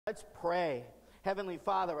Let's pray. Heavenly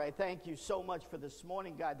Father, I thank you so much for this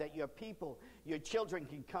morning, God, that your people, your children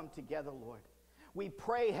can come together, Lord. We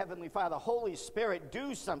pray, Heavenly Father, Holy Spirit,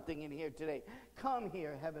 do something in here today. Come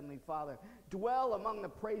here, Heavenly Father. Dwell among the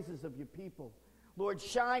praises of your people. Lord,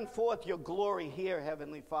 shine forth your glory here,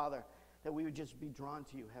 Heavenly Father, that we would just be drawn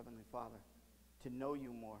to you, Heavenly Father, to know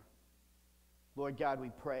you more. Lord God,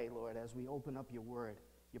 we pray, Lord, as we open up your word,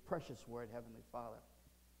 your precious word, Heavenly Father,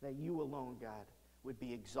 that you alone, God, would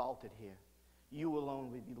be exalted here. You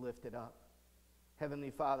alone would be lifted up.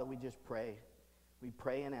 Heavenly Father, we just pray. We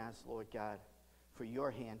pray and ask, Lord God, for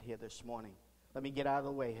your hand here this morning. Let me get out of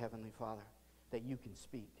the way, Heavenly Father, that you can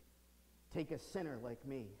speak. Take a sinner like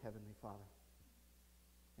me, Heavenly Father,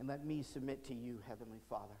 and let me submit to you, Heavenly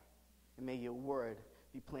Father. And may your word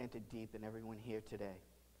be planted deep in everyone here today.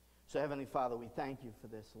 So, Heavenly Father, we thank you for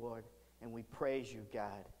this, Lord, and we praise you,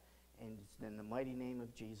 God. And it's in the mighty name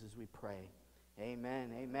of Jesus we pray.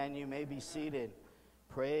 Amen. Amen. You may be seated.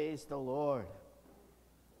 Praise the Lord.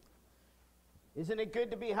 Isn't it good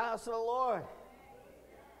to be house of the Lord?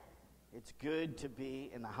 It's good to be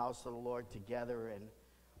in the house of the Lord together, and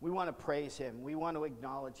we want to praise him. We want to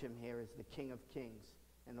acknowledge him here as the King of Kings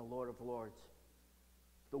and the Lord of Lords.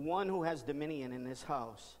 The one who has dominion in this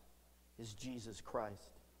house is Jesus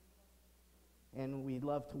Christ. And we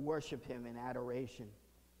love to worship him in adoration.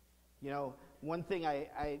 You know, one thing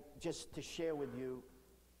I just to share with you,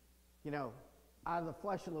 you know, out of the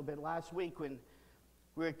flesh a little bit, last week when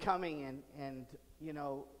we were coming and you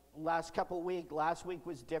know, last week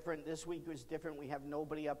was different, this week was different. We have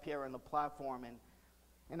nobody up here on the platform,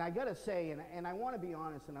 and I got to say, and I want to be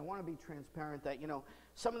honest, and I want to be transparent that, you know,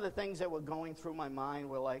 some of the things that were going through my mind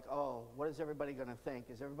were like, oh, what is everybody going to think?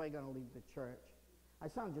 Is everybody going to leave the church? I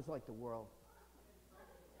sound just like the world.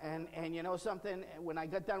 And you know something, when I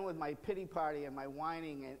got done with my pity party and my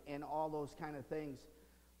whining and all those kind of things,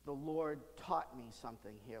 the Lord taught me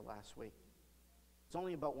something here last week. It's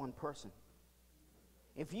only about one person.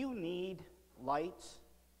 If you need lights,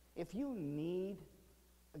 if you need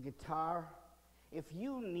a guitar, if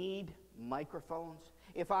you need microphones,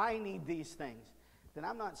 if I need these things, then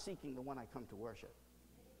I'm not seeking the one I come to worship.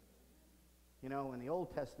 You know, in the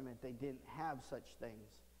Old Testament, they didn't have such things.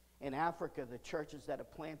 In Africa, the churches that are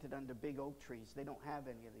planted under big oak trees, they don't have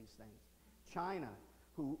any of these things. China,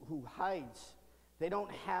 who hides, they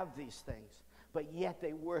don't have these things, but yet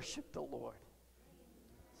they worship the Lord.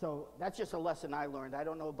 So that's just a lesson I learned. I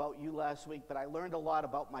don't know about you last week, but I learned a lot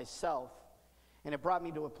about myself, and it brought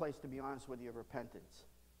me to a place, to be honest with you, of repentance,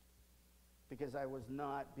 because I was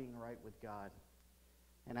not being right with God.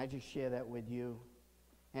 And I just share that with you.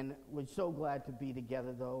 And we're so glad to be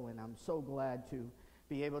together, though, and I'm so glad to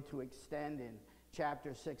be able to extend in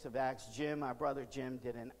chapter 6 of Acts. Our brother Jim,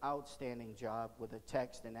 did an outstanding job with a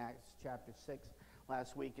text in Acts chapter 6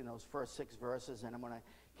 last week in those first 6 verses, and I'm going to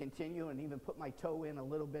continue and even put my toe in a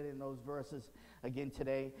little bit in those verses again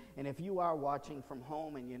today. And if you are watching from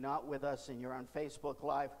home and you're not with us and you're on Facebook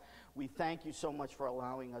Live, we thank you so much for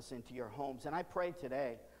allowing us into your homes. And I pray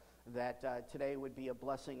today that today would be a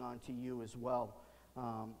blessing unto you as well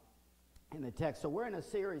in the text. So we're in a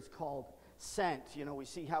series called Sent. You know, we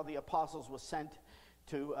see how the apostles were sent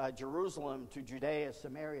to Jerusalem, to Judea,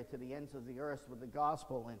 Samaria, to the ends of the earth with the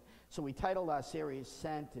gospel. And so we titled our series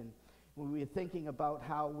Sent, and we were thinking about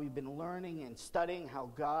how we've been learning and studying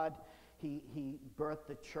how God, he birthed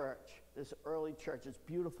the church, this early church, this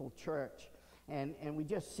beautiful church. And we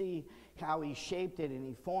just see how he shaped it and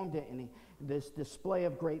he formed it, and this display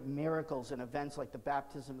of great miracles and events like the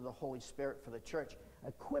baptism of the Holy Spirit for the church,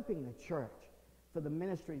 equipping the church for the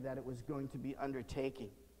ministry that it was going to be undertaking.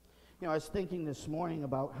 You know, I was thinking this morning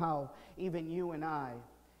about how even you and I,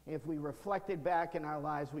 if we reflected back in our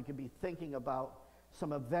lives, we could be thinking about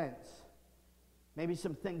some events, maybe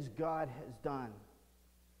some things God has done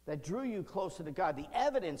that drew you closer to God. The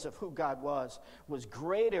evidence of who God was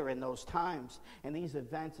greater in those times and these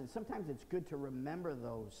events, and sometimes it's good to remember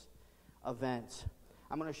those events.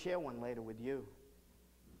 I'm going to share one later with you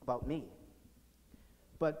about me.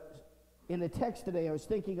 But in the text today, I was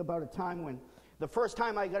thinking about a time when the first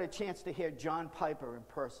time I got a chance to hear John Piper in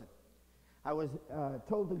person. I was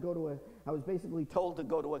basically told to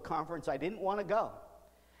go to a conference. I didn't want to go.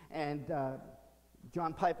 And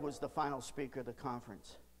John Piper was the final speaker of the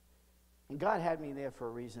conference. And God had me there for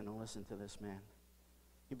a reason to listen to this man.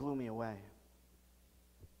 He blew me away.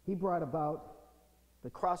 He brought about the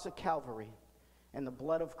cross of Calvary and the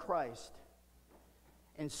blood of Christ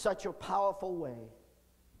in such a powerful way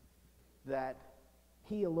that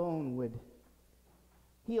he alone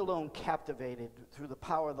captivated through the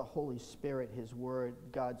power of the Holy Spirit, his word,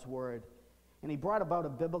 God's word. And he brought about a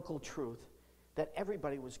biblical truth that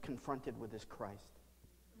everybody was confronted with this Christ.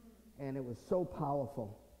 And it was so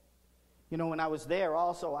powerful. You know, when I was there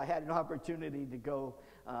also, I had an opportunity to go,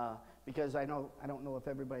 because I don't know if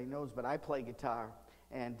everybody knows, but I play guitar.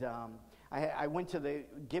 And I went to the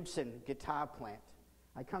Gibson guitar plant.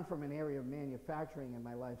 I come from an area of manufacturing in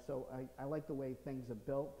my life, so I like the way things are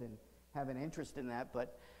built and have an interest in that.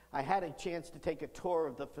 But I had a chance to take a tour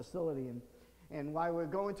of the facility, and while we were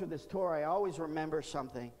going through this tour, I always remember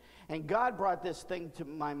something. And God brought this thing to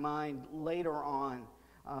my mind later on.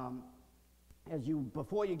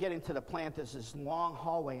 Before you get into the plant, there's this long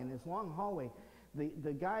hallway. And this long hallway,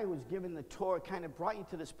 the guy who was giving the tour kind of brought you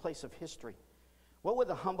to this place of history. What were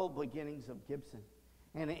the humble beginnings of Gibson?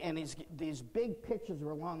 And these big pictures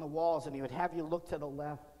were along the walls, and he would have you look to the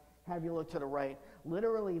left, have you look to the right.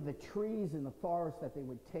 Literally, the trees in the forest that they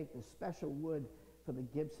would take, the special wood for the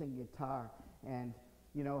Gibson guitar. And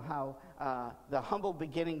you know how the humble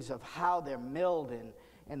beginnings of how they're milled,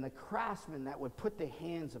 and the craftsmen that would put their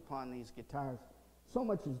hands upon these guitars. So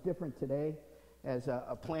much is different today as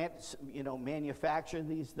a plant, you know, manufacture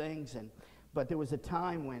these things. But there was a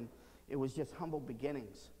time when it was just humble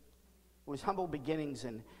beginnings. It was humble beginnings,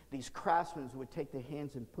 and these craftsmen would take their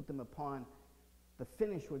hands and put them upon. The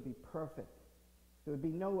finish would be perfect. There would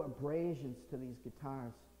be no abrasions to these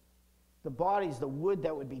guitars. The bodies, the wood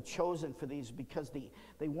that would be chosen for these, because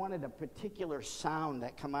they wanted a particular sound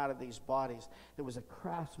that come out of these bodies. There was a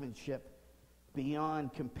craftsmanship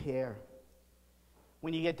beyond compare.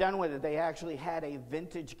 When you get done with it, they actually had a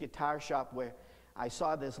vintage guitar shop where I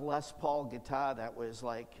saw this Les Paul guitar that was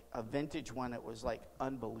like a vintage one. It was like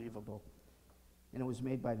unbelievable. And it was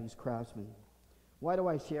made by these craftsmen. Why do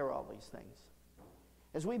I share all these things?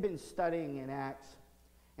 As we've been studying in Acts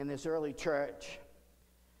in this early church,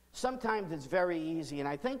 sometimes it's very easy, and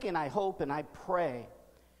I think and I hope and I pray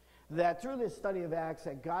that through this study of Acts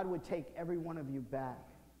that God would take every one of you back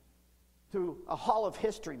through a hall of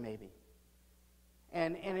history maybe.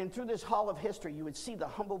 And through this hall of history, you would see the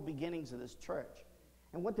humble beginnings of this church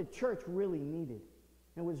and what the church really needed.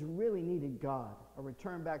 It was really needed God, a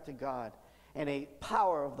return back to God, and a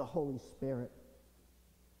power of the Holy Spirit.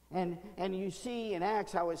 And you see in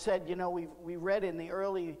Acts how it said, you know, we read in the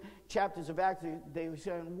early chapters of Acts, they were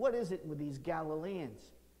saying, what is it with these Galileans?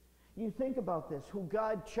 You think about this, who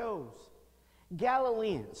God chose.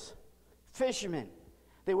 Galileans, fishermen.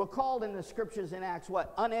 They were called in the scriptures in Acts,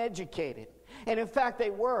 what? Uneducated. And in fact, they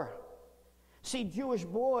were. See, Jewish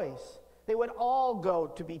boys, they would all go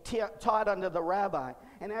to be taught under the rabbi.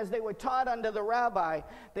 And as they were taught under the rabbi,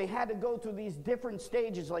 they had to go through these different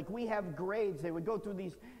stages. Like we have grades, they would go through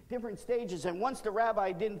these different stages. And once the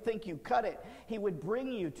rabbi didn't think you cut it, he would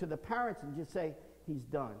bring you to the parents and just say, he's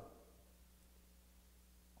done.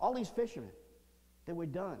 All these fishermen, they were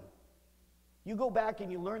done. You go back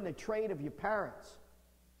and you learn the trade of your parents.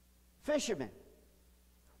 Fishermen.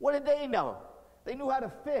 What did they know? They knew how to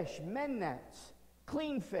fish, mend nets,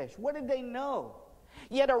 clean fish. What did they know?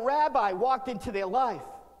 Yet a rabbi walked into their life,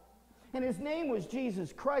 and his name was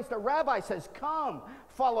Jesus Christ. A rabbi says, come,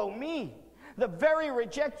 follow me. The very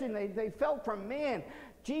rejection they felt from man,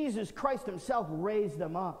 Jesus Christ himself raised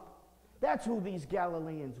them up. That's who these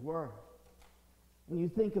Galileans were. When you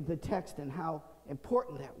think of the text and how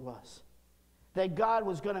important that was, that God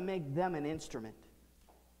was going to make them an instrument.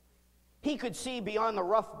 He could see beyond the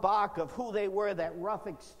rough bark of who they were, that rough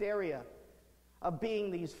exterior of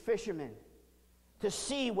being these fishermen, to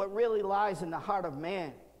see what really lies in the heart of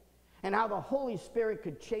man and how the Holy Spirit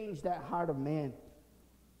could change that heart of man.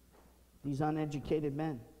 These uneducated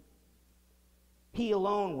men. He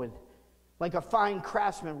alone would, like a fine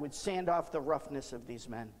craftsman, would sand off the roughness of these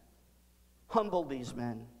men, humble these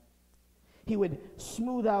men. He would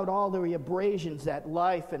smooth out all the abrasions that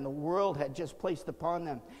life and the world had just placed upon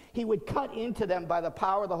them. He would cut into them by the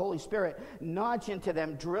power of the Holy Spirit, notch into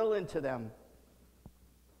them, drill into them,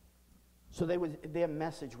 so their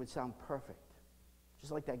message would sound perfect,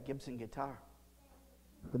 just like that Gibson guitar.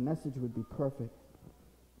 The message would be perfect.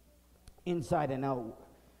 Inside and out,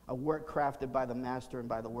 a work crafted by the Master and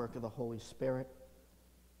by the work of the Holy Spirit.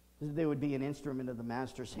 They would be an instrument of the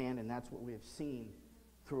Master's hand, and that's what we have seen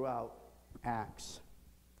throughout Acts.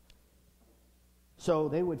 So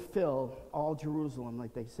they would fill all Jerusalem,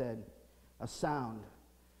 like they said, a sound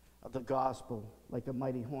of the gospel, like a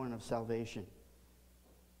mighty horn of salvation.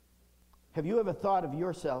 Have you ever thought of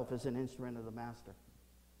yourself as an instrument of the Master?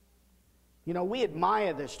 You know, we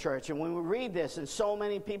admire this church, and when we read this, and so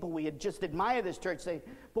many people, we just admire this church, say,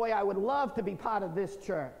 boy, I would love to be part of this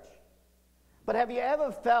church. But have you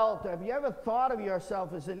ever thought of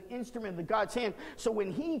yourself as an instrument of God's hand? So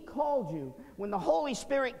when He called you, when the Holy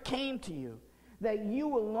Spirit came to you, that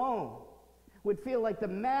you alone would feel like the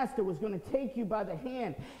master was going to take you by the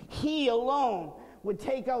hand. He alone would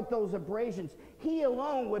take out those abrasions. He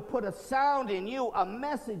alone would put a sound in you, a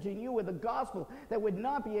message in you with the gospel that would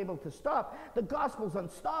not be able to stop. The gospel's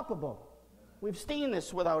unstoppable. We've seen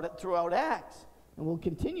this throughout Acts, and we'll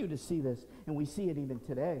continue to see this, and we see it even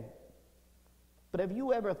today. But have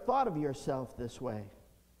you ever thought of yourself this way?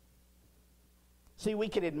 See, we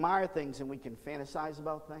can admire things and we can fantasize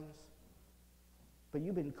about things, but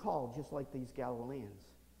you've been called just like these Galileans.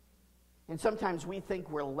 And sometimes we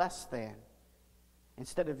think we're less than,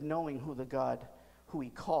 instead of knowing who he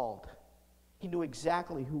called. He knew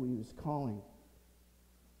exactly who he was calling.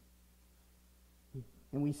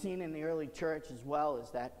 And we've seen in the early church as well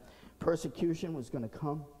as that persecution was going to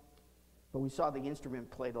come, but we saw the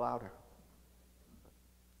instrument played louder.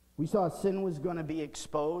 We saw sin was going to be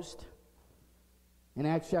exposed. In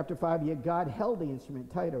Acts chapter 5, yet God held the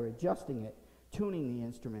instrument tighter, adjusting it, tuning the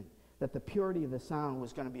instrument, that the purity of the sound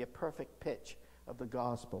was going to be a perfect pitch of the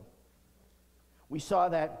gospel. We saw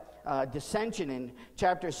that dissension in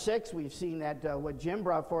chapter 6. We've seen that what Jim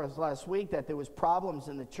brought for us last week, that there was problems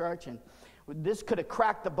in the church, and this could have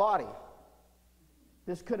cracked the body.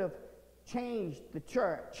 This could have changed the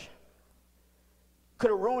church.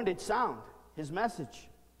 Could have ruined its sound, his message.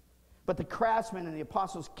 But the craftsmen and the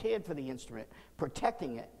apostles cared for the instrument,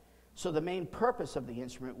 protecting it, so the main purpose of the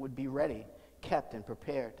instrument would be ready, kept, and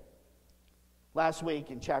prepared. Last week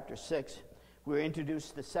in chapter 6, we were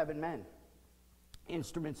introduced to 7 men,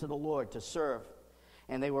 instruments of the Lord to serve.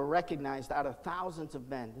 And they were recognized out of thousands of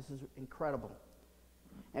men. This is incredible.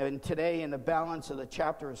 And today, in the balance of the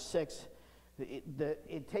chapter 6,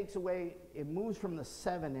 it takes away, it moves from the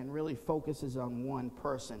 7 and really focuses on one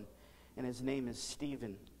person. And his name is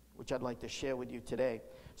Stephen, which I'd like to share with you today.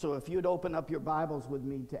 So if you'd open up your Bibles with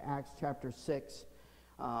me to Acts chapter 6,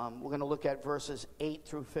 we're going to look at verses 8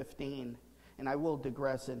 through 15. And I will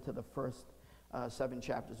digress into the first 7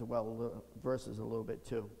 chapters as well, verses a little bit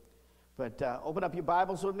too. But open up your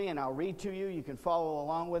Bibles with me and I'll read to you. You can follow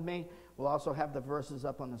along with me. We'll also have the verses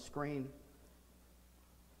up on the screen.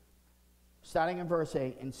 Starting in verse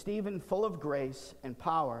 8, and Stephen, full of grace and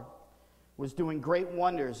power, was doing great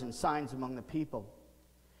wonders and signs among the people.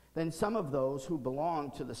 Then some of those who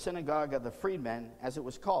belonged to the synagogue of the freedmen, as it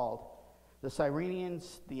was called, the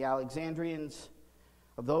Cyrenians, the Alexandrians,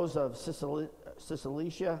 of those of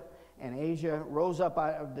Cilicia and Asia, rose up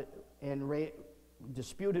and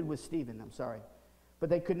disputed with Stephen. But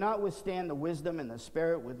they could not withstand the wisdom and the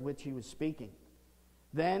spirit with which he was speaking.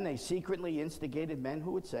 Then they secretly instigated men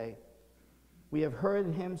who would say, we have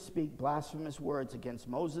heard him speak blasphemous words against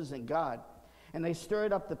Moses and God. And they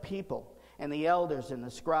stirred up the people and the elders and the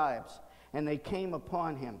scribes, and they came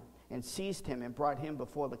upon him and seized him and brought him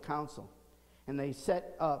before the council. And they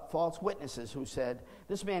set up false witnesses who said,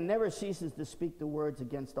 this man never ceases to speak the words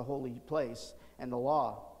against the holy place and the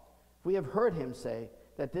law. We have heard him say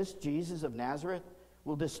that this Jesus of Nazareth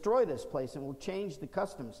will destroy this place and will change the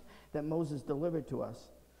customs that Moses delivered to us.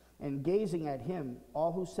 And gazing at him,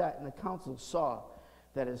 all who sat in the council saw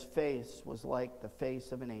that his face was like the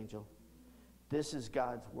face of an angel. This is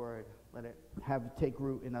God's word. Let it take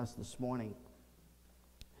root in us this morning.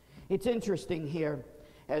 It's interesting here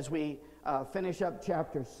as we finish up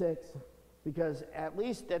chapter 6, because at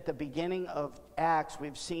least at the beginning of Acts,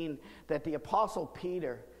 we've seen that the Apostle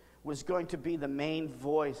Peter was going to be the main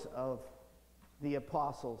voice of the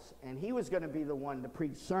apostles, and he was going to be the one to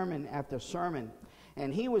preach sermon after sermon,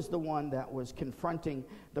 and he was the one that was confronting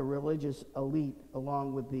the religious elite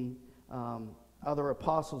along with the other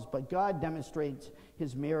apostles. But God demonstrates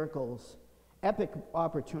his miracles, epic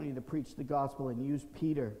opportunity to preach the gospel and use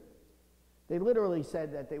Peter. They literally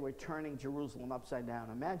said that they were turning Jerusalem upside down.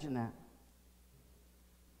 Imagine that.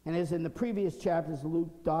 And as in the previous chapters,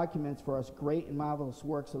 Luke documents for us great and marvelous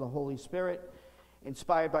works of the Holy Spirit,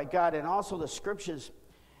 inspired by God, and also the scriptures.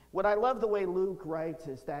 What I love the way Luke writes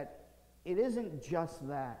is that it isn't just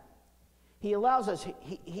that. He allows us,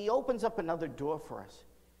 he opens up another door for us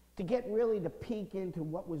to get really to peek into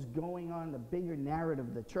what was going on in the bigger narrative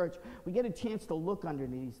of the church. We get a chance to look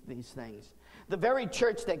underneath these things. The very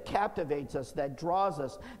church that captivates us, that draws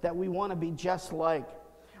us, that we want to be just like.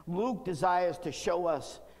 Luke desires to show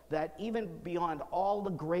us that even beyond all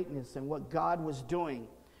the greatness and what God was doing,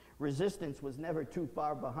 resistance was never too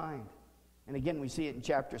far behind. And again, we see it in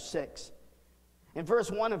chapter 6. In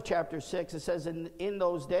verse 1 of chapter 6, it says, in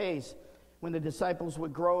those days when the disciples were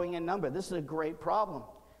growing in number. This is a great problem.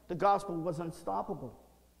 The gospel was unstoppable.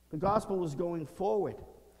 The gospel was going forward.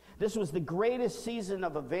 This was the greatest season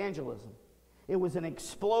of evangelism. It was an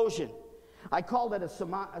explosion. I called it a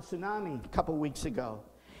tsunami a couple weeks ago.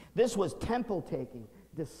 This was temple taking.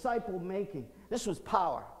 disciple making. This was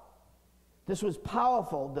power. This was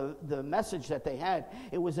powerful, the message that they had.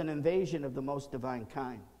 It was an invasion of the most divine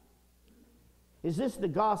kind. Is this the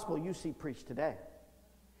gospel you see preached today?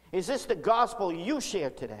 Is this the gospel you share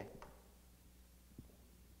today?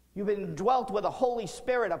 You've been dwelt with a Holy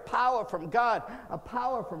Spirit, a power from God, a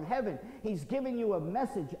power from heaven. He's given you a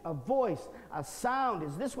message, a voice, a sound.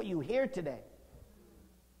 Is this what you hear today?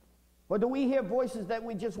 Or do we hear voices that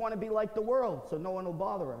we just want to be like the world so no one will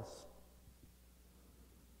bother us?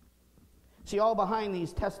 See, all behind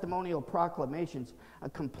these testimonial proclamations, a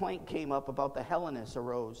complaint came up about the Hellenists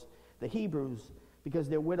arose, the Hebrews, because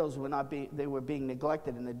their widows were being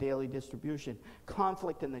neglected in the daily distribution.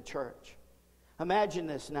 Conflict in the church. Imagine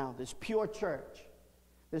this now, this pure church,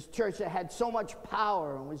 this church that had so much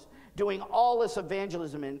power and was doing all this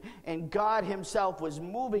evangelism, and God himself was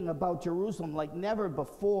moving about Jerusalem like never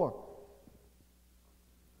before.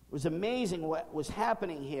 It was amazing what was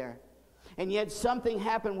happening here. And yet something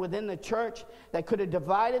happened within the church that could have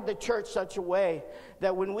divided the church such a way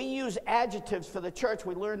that when we use adjectives for the church,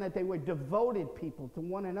 we learn that they were devoted people to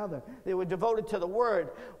one another. They were devoted to the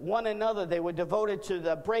word, one another. They were devoted to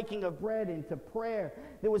the breaking of bread and to prayer.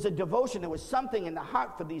 There was a devotion. There was something in the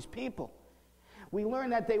heart for these people. We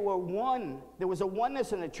learn that they were one. There was a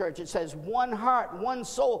oneness in the church. It says one heart, one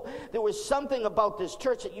soul. There was something about this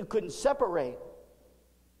church that you couldn't separate.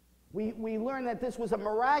 We learned that this was a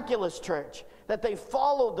miraculous church, that they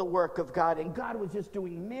followed the work of God, and God was just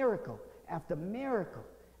doing miracle after miracle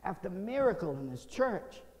after miracle in this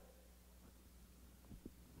church.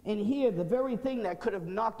 And here, the very thing that could have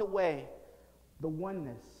knocked away the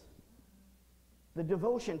oneness, the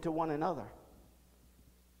devotion to one another,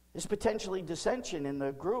 is potentially dissension in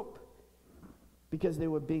the group because they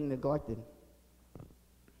were being neglected.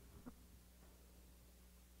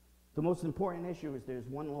 The most important issue is there's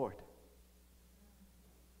one Lord.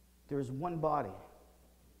 There is one body.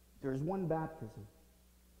 There is one baptism.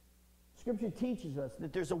 Scripture teaches us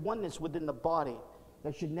that there's a oneness within the body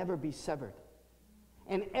that should never be severed.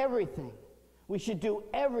 And everything, we should do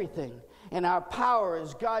everything in our power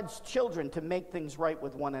as God's children to make things right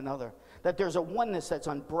with one another. That there's a oneness that's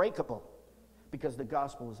unbreakable because the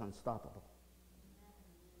gospel is unstoppable.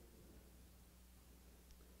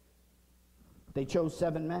 They chose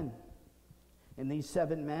 7 men. And these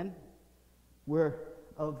 7 men were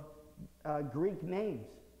of Greek names.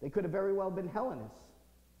 They could have very well been Hellenists.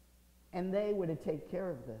 And they were to take care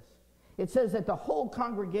of this. It says that the whole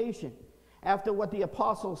congregation, after what the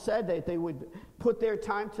apostles said, that they would put their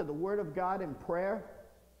time to the word of God and prayer,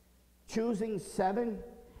 choosing 7,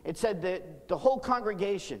 it said that the whole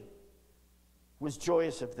congregation was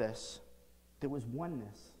joyous of this. There was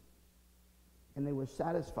oneness. And they were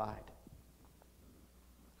satisfied.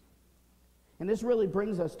 And this really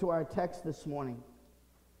brings us to our text this morning.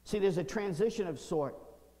 See, there's a transition of sort.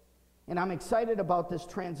 And I'm excited about this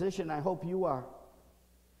transition. I hope you are.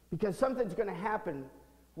 Because something's going to happen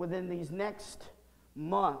within these next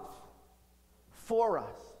month for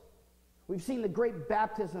us. We've seen the great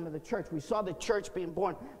baptism of the church. We saw the church being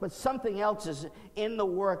born. But something else is in the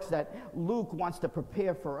works that Luke wants to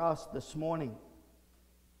prepare for us this morning.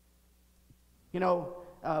 You know,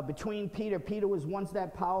 between Peter was once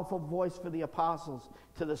that powerful voice for the apostles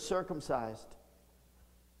to the circumcised.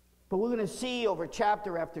 But we're going to see over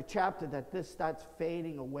chapter after chapter that this starts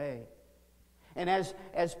fading away. And as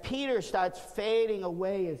Peter starts fading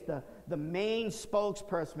away as the main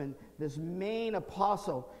spokesperson, this main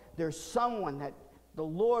apostle, there's someone that the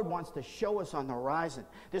Lord wants to show us on the horizon.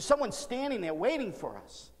 There's someone standing there waiting for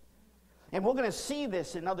us. And we're going to see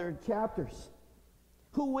this in other chapters.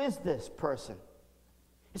 Who is this person?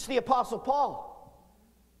 It's the Apostle Paul.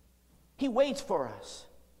 He waits for us.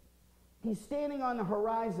 He's standing on the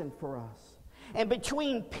horizon for us. And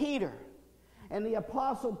between Peter and the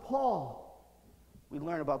Apostle Paul, we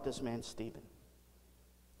learn about this man, Stephen.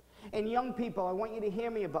 And young people, I want you to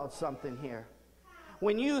hear me about something here.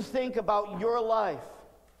 When you think about your life,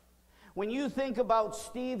 when you think about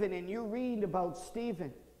Stephen and you read about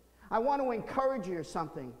Stephen, I want to encourage you or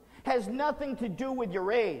something. Has nothing to do with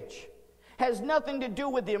your age. Has nothing to do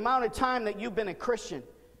with the amount of time that you've been a Christian.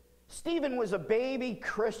 Stephen was a baby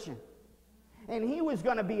Christian. And he was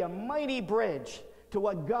going to be a mighty bridge to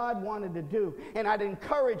what God wanted to do. And I'd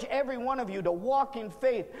encourage every one of you to walk in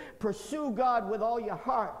faith. Pursue God with all your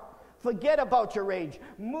heart. Forget about your age.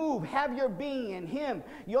 Move. Have your being in Him.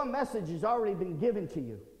 Your message has already been given to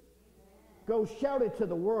you. Go shout it to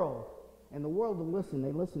the world. And the world will listen.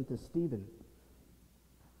 They listened to Stephen.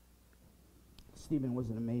 Stephen was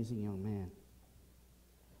an amazing young man.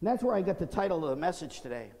 And that's where I got the title of the message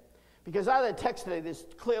today. Because out of the text today, there's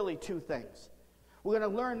clearly 2 things. We're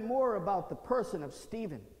going to learn more about the person of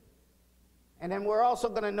Stephen. And then we're also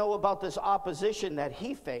going to know about this opposition that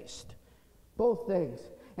he faced. Both things.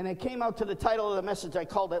 And it came out to the title of the message. I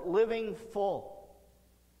called it Living Full.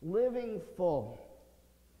 Living Full.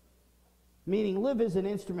 Meaning live as an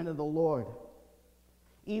instrument of the Lord,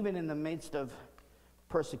 even in the midst of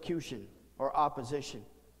persecution or opposition.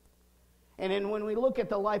 And then when we look at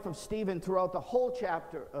the life of Stephen throughout the whole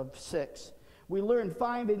chapter of 6, we learn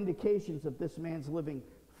 5 indications of this man's living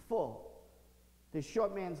full. This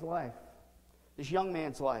short man's life. This young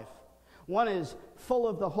man's life. 1 is full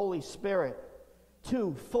of the Holy Spirit.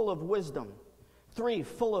 2, full of wisdom. 3,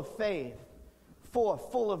 full of faith. 4,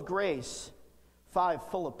 full of grace. 5,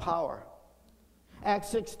 full of power.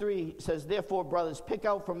 Acts 6:3 says, therefore, brothers, pick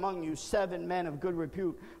out from among you 7 men of good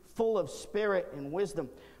repute, full of spirit and wisdom,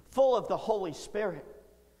 full of the Holy Spirit.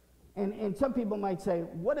 And some people might say,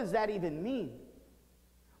 what does that even mean?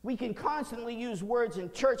 We can constantly use words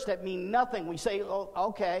in church that mean nothing. We say, oh,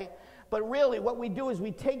 okay. But really, what we do is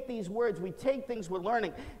we take these words, we take things we're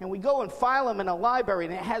learning, and we go and file them in a library,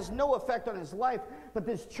 and it has no effect on his life. But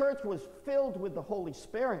this church was filled with the Holy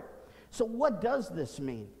Spirit. So what does this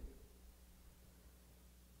mean?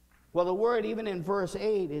 Well, the word, even in verse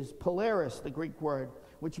 8, is polaris, the Greek word,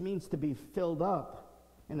 which means to be filled up.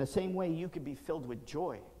 In the same way, you could be filled with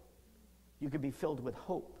joy. You could be filled with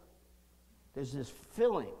hope. There's this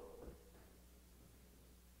filling.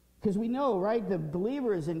 Because we know, right, the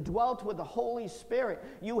believer is indwelt with the Holy Spirit.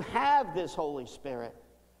 You have this Holy Spirit.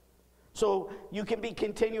 So you can be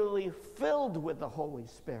continually filled with the Holy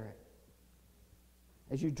Spirit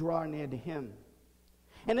as you draw near to Him.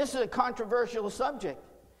 And this is a controversial subject.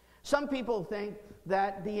 Some people think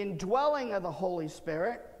that the indwelling of the Holy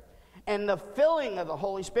Spirit and the filling of the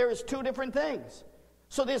Holy Spirit is 2 different things.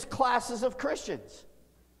 So there's classes of Christians.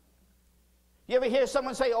 You ever hear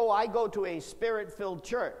someone say, oh, I go to a Spirit-filled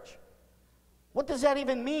church? What does that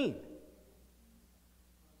even mean?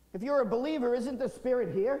 If you're a believer, isn't the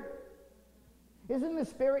Spirit here? Isn't the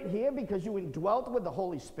Spirit here because you indwelt with the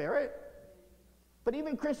Holy Spirit? But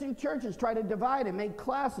even Christian churches try to divide and make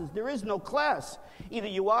classes. There is no class. Either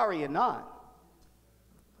you are or you're not.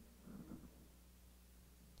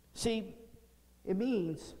 See, it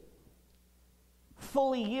means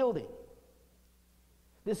fully yielding.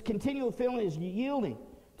 This continual feeling is yielding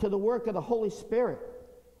to the work of the Holy Spirit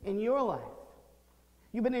in your life.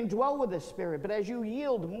 You've been indwelled with the Spirit, but as you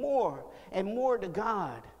yield more and more to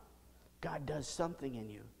God, God does something in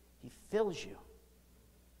you. He fills you.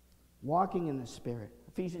 Walking in the Spirit.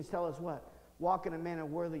 Ephesians tell us what? Walk in a manner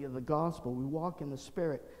worthy of the gospel. We walk in the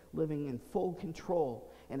Spirit, living in full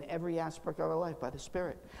control in every aspect of our life by the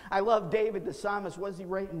Spirit. I love David, the psalmist. What does he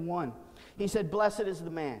write in 1? He said, blessed is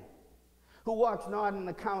the man who walks not in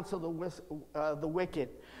the counsel of the wicked,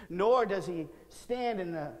 nor does he stand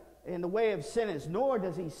in the way of sinners, nor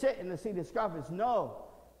does he sit in the seat of scoffers. No.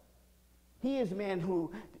 He is a man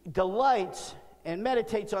who delights and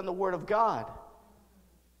meditates on the Word of God.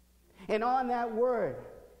 And on that Word,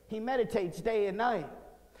 he meditates day and night.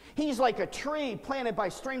 He's like a tree planted by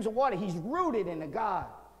streams of water. He's rooted into God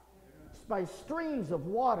by streams of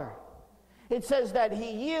water. It says that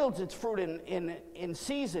he yields its fruit in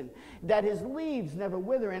season, that his leaves never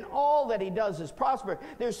wither, and all that he does is prosper.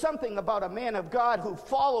 There's something about a man of God who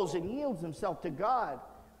follows and yields himself to God,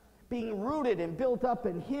 being rooted and built up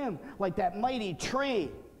in Him like that mighty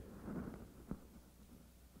tree.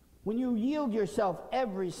 When you yield yourself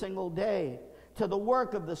every single day to the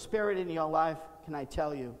work of the Spirit in your life, can I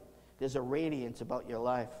tell you, there's a radiance about your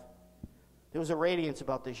life. There was a radiance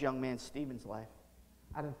about this young man Stephen's life.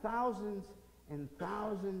 Out of thousands and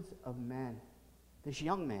thousands of men, this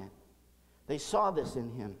young man, they saw this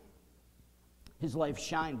in him. His life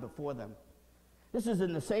shined before them. This is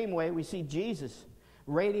in the same way we see Jesus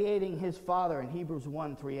radiating His Father in Hebrews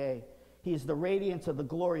 1:3a. He is the radiance of the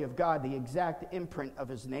glory of God, the exact imprint of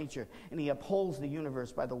His nature, and He upholds the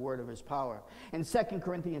universe by the word of His power. In 2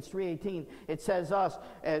 Corinthians 3:18, it says us,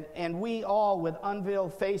 and we all with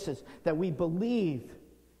unveiled faces, that we believe,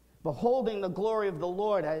 beholding the glory of the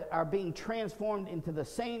Lord, are being transformed into the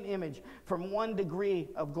same image from one degree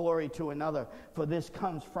of glory to another. For this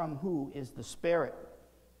comes from who is the Spirit.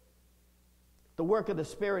 The work of the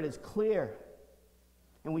Spirit is clear.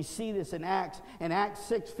 And we see this in Acts. In Acts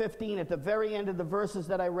 6:15, at the very end of the verses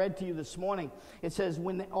that I read to you this morning, it says,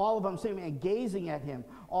 when all of them sitting and gazing at Him,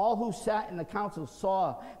 all who sat in the council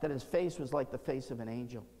saw that His face was like the face of an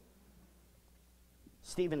angel.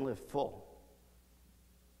 Stephen lived full.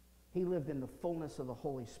 He lived in the fullness of the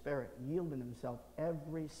Holy Spirit, yielding himself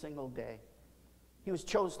every single day. He was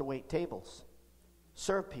chosen to wait tables,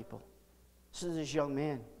 serve people. This is this young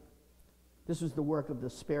man. This was the work of the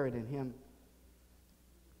Spirit in him.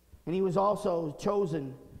 And he was also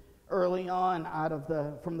chosen early on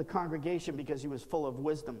from the congregation because he was full of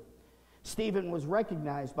wisdom. Stephen was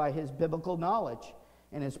recognized by his biblical knowledge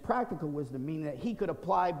and his practical wisdom, meaning that he could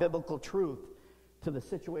apply biblical truth to the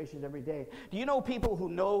situations every day. Do you know people who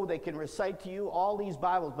know they can recite to you all these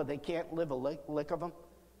Bibles, but they can't live a lick of them?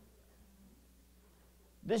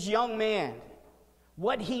 This young man,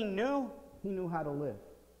 what he knew how to live.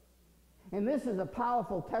 And this is a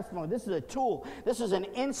powerful testimony. This is a tool. This is an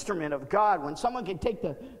instrument of God. When someone can take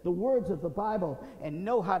the words of the Bible and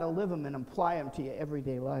know how to live them and apply them to your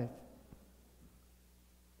everyday life.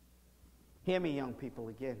 Hear me, young people,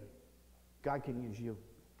 again. God can use you.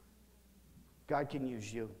 God can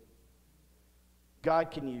use you.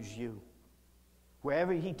 God can use you.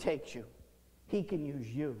 Wherever he takes you, he can use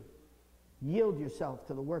you. Yield yourself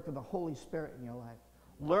to the work of the Holy Spirit in your life.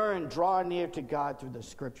 Learn, draw near to God through the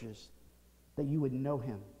Scriptures, that you would know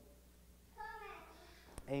him.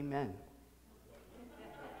 Amen.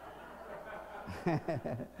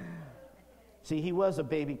 See, he was a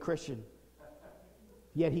baby Christian,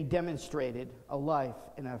 yet he demonstrated a life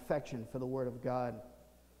and an affection for the Word of God.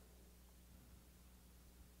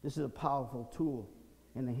 This is a powerful tool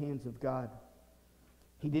in the hands of God.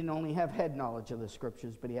 He didn't only have head knowledge of the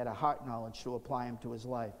Scriptures, but he had a heart knowledge to apply them to his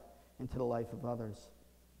life and to the life of others.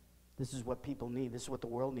 This is what people need. This is what the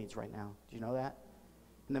world needs right now. Do you know that?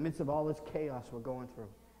 In the midst of all this chaos we're going through,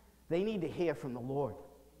 they need to hear from the Lord.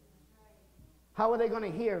 How are they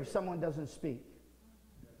going to hear if someone doesn't speak?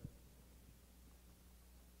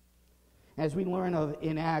 As we learn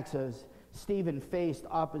in Acts, as Stephen faced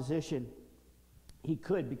opposition, he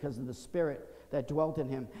could because of the Spirit that dwelt in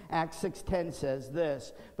him. Acts 6:10 says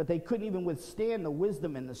this, but they couldn't even withstand the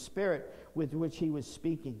wisdom and the Spirit with which he was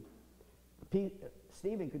speaking.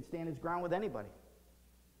 Stephen could stand his ground with anybody.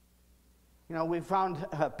 You know, we've found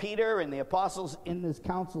Peter and the apostles in this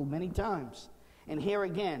council many times. And here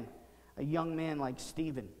again, a young man like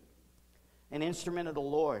Stephen, an instrument of the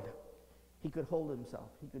Lord, he could hold himself.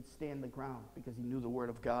 He could stand the ground because he knew the Word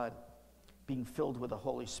of God, being filled with the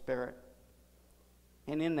Holy Spirit.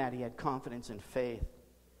 And in that, he had confidence and faith.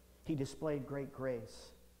 He displayed great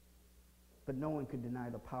grace. But no one could deny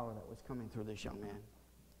the power that was coming through this young man.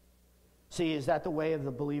 See, is that the way of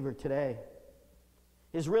the believer today?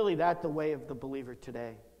 Is really that the way of the believer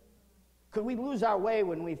today? Could we lose our way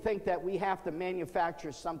when we think that we have to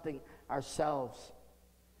manufacture something ourselves?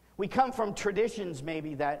 We come from traditions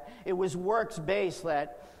maybe that it was works-based,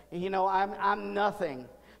 that, you know, I'm nothing,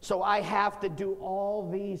 so I have to do all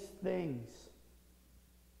these things.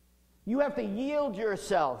 You have to yield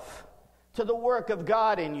yourself to the work of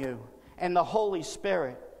God in you and the Holy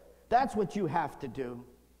Spirit. That's what you have to do.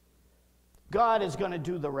 God is going to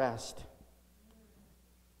do the rest.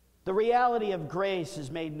 The reality of grace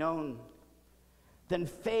is made known. Then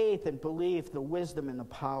faith and belief, the wisdom and the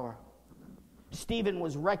power. Stephen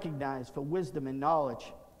was recognized for wisdom and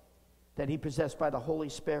knowledge that he possessed by the Holy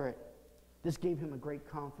Spirit. This gave him a great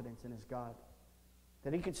confidence in his God,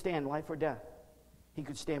 that he could stand life or death. He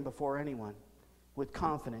could stand before anyone with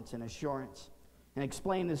confidence and assurance and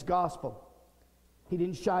explain his gospel. He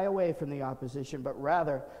didn't shy away from the opposition, but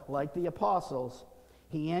rather, like the apostles,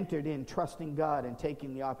 he entered in trusting God and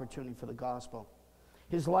taking the opportunity for the gospel.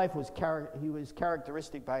 His life was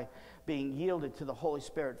characteristic by being yielded to the Holy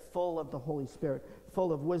Spirit, full of the Holy Spirit,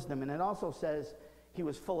 full of wisdom. And it also says he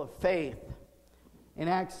was full of faith. In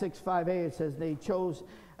Acts 6:5a, it says they chose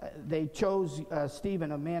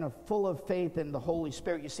Stephen, a man full of faith in the Holy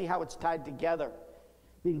Spirit. You see how it's tied together.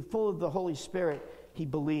 Being full of the Holy Spirit, he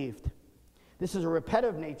believed. This is a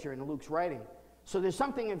repetitive nature in Luke's writing. So there's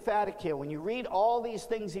something emphatic here. When you read all these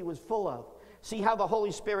things he was full of, see how the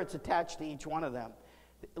Holy Spirit's attached to each one of them.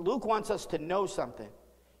 Luke wants us to know something.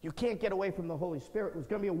 You can't get away from the Holy Spirit. There's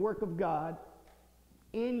going to be a work of God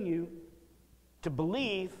in you to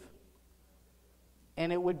believe,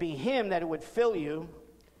 and it would be him that it would fill you,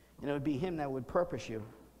 and it would be him that would purpose you.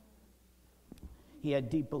 He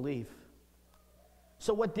had deep belief.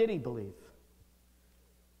 So what did he believe?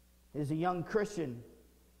 As a young Christian,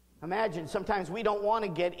 imagine sometimes we don't want to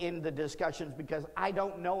get in the discussions because I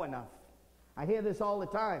don't know enough. I hear this all the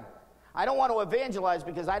time. I don't want to evangelize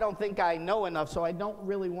because I don't think I know enough, so I don't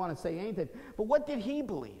really want to say anything. But what did he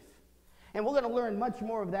believe? And we're going to learn much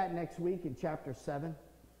more of that next week in chapter 7.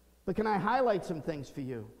 But can I highlight some things for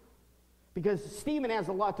you? Because Stephen has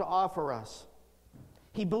a lot to offer us.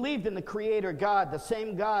 He believed in the Creator God, the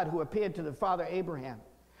same God who appeared to the father Abraham,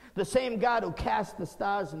 the same God who cast the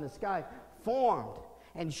stars in the sky, formed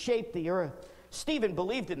and shaped the earth. Stephen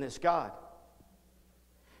believed in this God.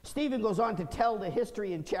 Stephen goes on to tell the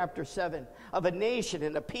history in chapter 7 of a nation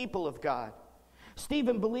and a people of God.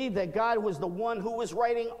 Stephen believed that God was the one who was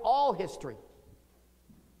writing all history.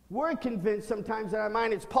 We're convinced sometimes in our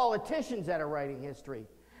mind it's politicians that are writing history,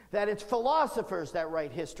 that it's philosophers that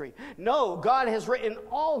write history. No, God has written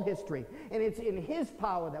all history, and it's in His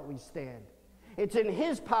power that we stand. It's in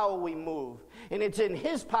His power we move, and it's in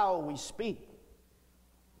His power we speak.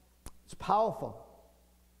 It's powerful.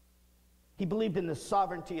 He believed in the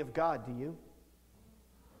sovereignty of God. Do you?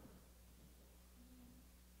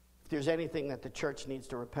 If there's anything that the church needs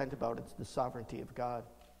to repent about, it's the sovereignty of God,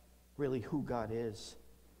 really who God is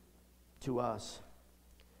to us.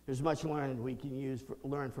 There's much learning we can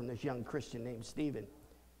learn from this young Christian named Stephen.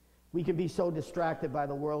 We can be so distracted by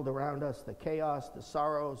the world around us, the chaos, the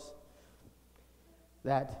sorrows,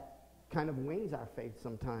 that kind of wings our faith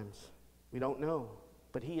sometimes. We don't know.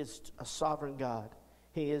 But He is a sovereign God.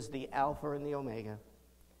 He is the Alpha and the Omega.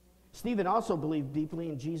 Stephen also believed deeply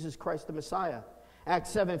in Jesus Christ the Messiah.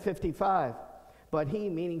 Acts 7:55. But he,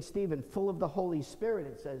 meaning Stephen, full of the Holy Spirit,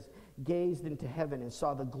 it says, gazed into heaven and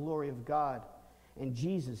saw the glory of God and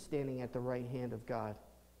Jesus standing at the right hand of God.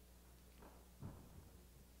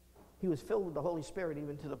 He was filled with the Holy Spirit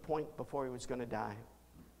even to the point before he was going to die.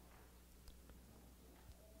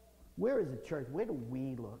 Where is the church? Where do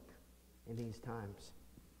we look in these times?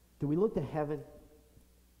 Do we look to heaven?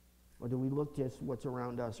 Or do we look just what's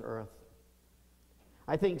around us, earth?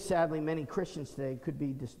 I think, sadly, many Christians today could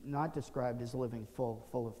be not described as living full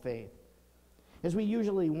of faith. As we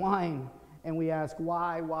usually whine and we ask,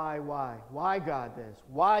 why? Why God this?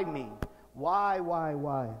 Why me?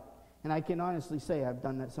 Why? And I can honestly say I've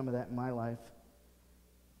done some of that in my life.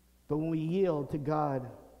 But when we yield to God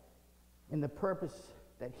and the purpose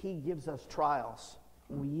that He gives us trials,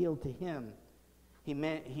 when we yield to Him, He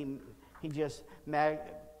just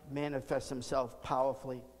manifests Himself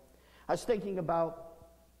powerfully. I was thinking about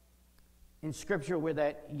in Scripture where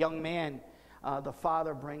that young man, the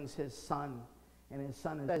father brings his son, and his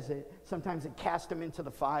son says it, sometimes it cast him into the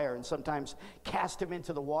fire, and sometimes cast him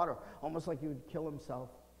into the water, almost like he would kill himself.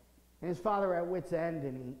 And his father at wit's end,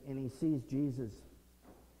 and he sees Jesus.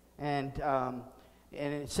 And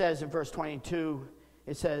it says in verse 22,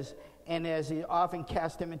 it says, and as he often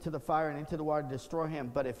cast him into the fire and into the water to destroy him,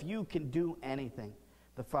 but if you can do anything,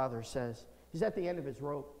 the father says, he's at the end of his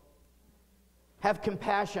rope. Have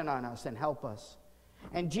compassion on us and help us.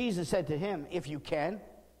 And Jesus said to him, if you can,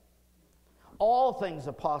 all things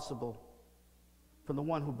are possible for the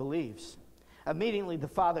one who believes. Immediately the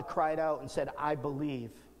father cried out and said, I believe.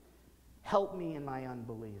 Help me in my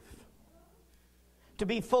unbelief. To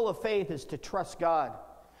be full of faith is to trust God.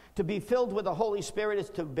 To be filled with the Holy Spirit is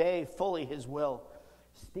to obey fully His will.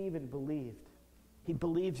 Stephen believed. He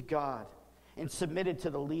believed God and submitted to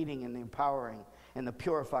the leading and the empowering and the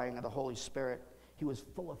purifying of the Holy Spirit. He was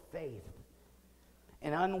full of faith,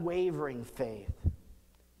 an unwavering faith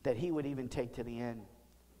that he would even take to the end.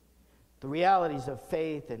 The realities of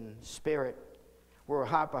faith and spirit were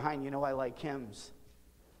hot behind, I like hymns.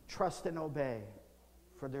 Trust and obey,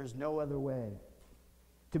 for there's no other way.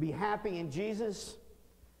 To be happy in Jesus,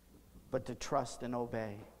 but to trust and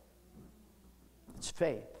obey. It's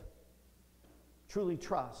faith. Truly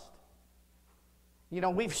trust.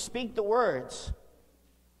 We speak the words,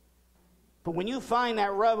 but when you find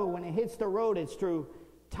that rubber, when it hits the road, it's through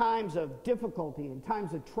times of difficulty and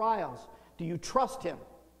times of trials. Do you trust Him?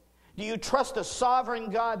 Do you trust a sovereign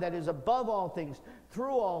God that is above all things,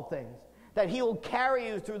 through all things, that He will carry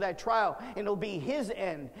you through that trial, and it'll be His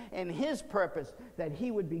end and His purpose that He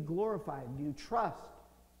would be glorified? Do you trust?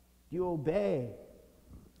 Do you obey?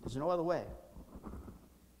 There's no other way.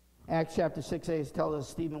 Acts chapter 6 tells us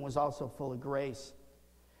Stephen was also full of grace.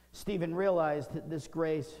 Stephen realized that this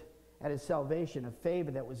grace at his salvation, a favor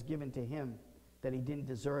that was given to him that he didn't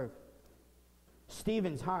deserve.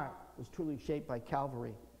 Stephen's heart was truly shaped by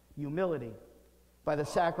Calvary, humility, by the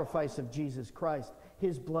sacrifice of Jesus Christ,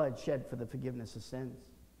 His blood shed for the forgiveness of sins.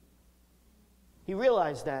 He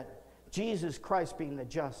realized that Jesus Christ, being the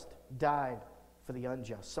just, died for the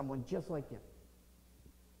unjust, someone just like him.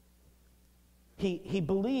 He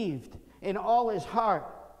believed in all his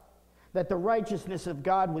heart that the righteousness of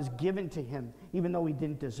God was given to him, even though he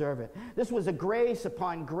didn't deserve it. This was a grace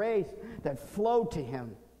upon grace that flowed to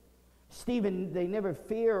him. Stephen, they never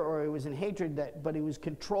fear or he was in hatred, but he was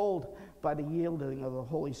controlled by the yielding of the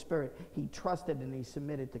Holy Spirit. He trusted and he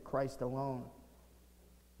submitted to Christ alone.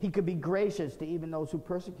 He could be gracious to even those who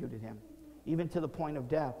persecuted him, even to the point of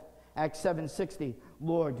death. Acts 7:60,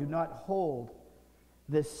 Lord, do not hold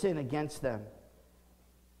this sin against them.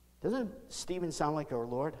 Doesn't Stephen sound like our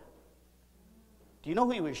Lord? Do you know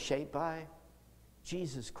who he was shaped by?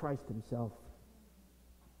 Jesus Christ himself.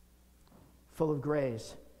 Full of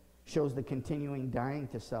grace shows the continuing dying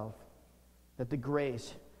to self, that the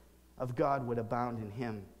grace of God would abound in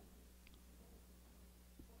him.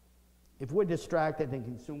 If we're distracted and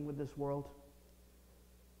consumed with this world,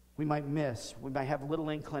 we might have little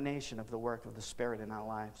inclination of the work of the Spirit in our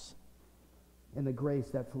lives and the grace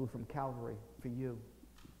that flew from Calvary for you.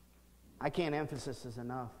 I can't emphasize this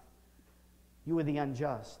enough. You were the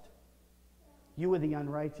unjust. You were the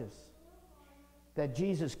unrighteous. That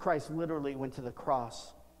Jesus Christ literally went to the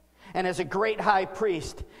cross and as a great high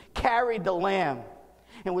priest carried the lamb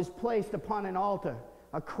and was placed upon an altar,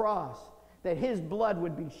 a cross, that his blood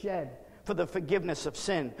would be shed for the forgiveness of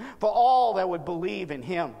sin, for all that would believe in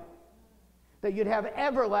him. That you'd have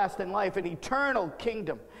everlasting life, an eternal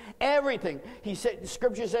kingdom. Everything. He said,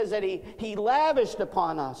 Scripture says that he lavished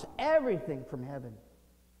upon us everything from heaven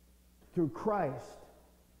through Christ.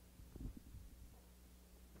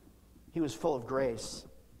 He was full of grace.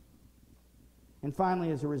 And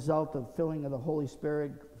finally, as a result of filling of the Holy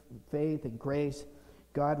Spirit, faith and grace,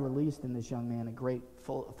 God released in this young man a great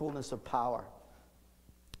fullness of power.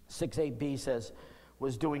 6:8b says,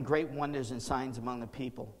 was doing great wonders and signs among the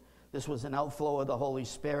people. This was an outflow of the Holy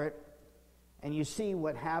Spirit. And you see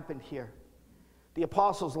what happened here. The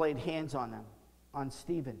apostles laid hands on them, on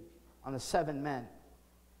Stephen, on the 7 men.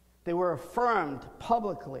 They were affirmed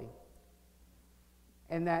publicly,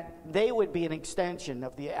 and that they would be an extension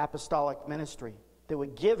of the apostolic ministry. They were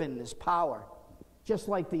given this power, just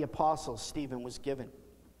like the apostles Stephen was given.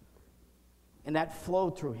 And that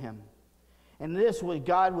flowed through him. And this was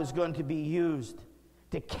God was going to be used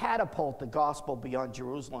to catapult the gospel beyond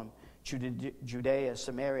Jerusalem, Judea,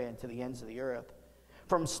 Samaria, and to the ends of the earth.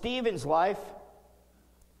 From Stephen's life,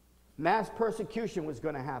 mass persecution was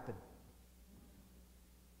going to happen.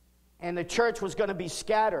 And the church was going to be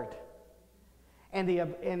scattered. And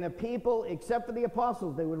the people, except for the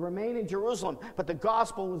apostles, they would remain in Jerusalem, but the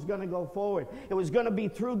gospel was going to go forward. It was going to be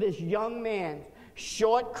through this young man's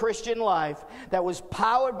short Christian life that was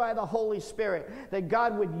powered by the Holy Spirit, that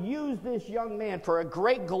God would use this young man for a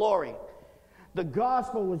great glory. The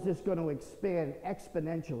gospel was just going to expand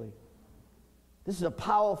exponentially. This is a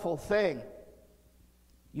powerful thing.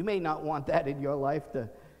 You may not want that in your life,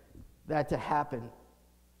 that to happen.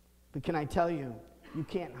 But can I tell you, you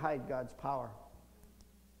can't hide God's power.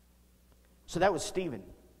 So that was Stephen,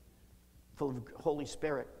 full of Holy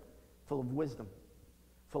Spirit, full of wisdom,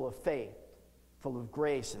 full of faith, full of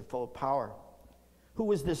grace, and full of power. Who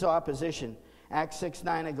was this opposition? Acts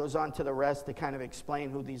 6:9, it goes on to the rest to kind of explain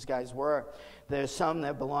who these guys were. There's some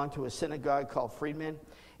that belonged to a synagogue called freedmen.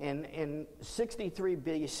 And in 63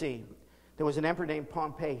 BC, there was an emperor named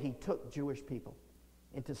Pompey. He took Jewish people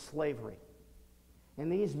into slavery.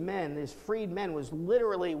 And these men, these freedmen, was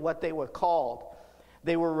literally what they were called.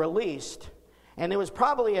 They were released. And it was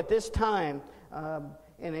probably at this time,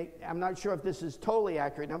 I'm not sure if this is totally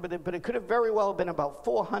accurate number, but it could have very well been about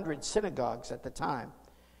 400 synagogues at the time.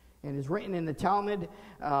 And it's written in the Talmud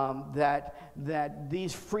that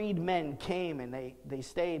these freedmen came and they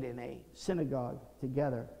stayed in a synagogue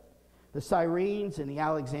together. The Cyrenes and the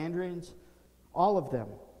Alexandrians, all of them.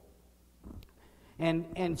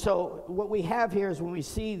 And so what we have here is when we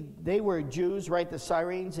see they were Jews, right? The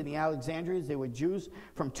Cyrenes and the Alexandrians, they were Jews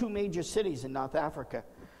from 2 major cities in North Africa.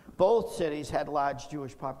 Both cities had large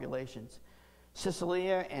Jewish populations.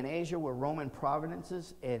 Cilicia and Asia were Roman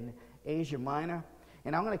provinces in Asia Minor.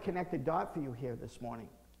 And I'm going to connect the dot for you here this morning,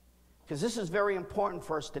 because this is very important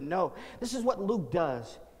for us to know. This is what Luke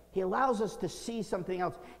does. He allows us to see something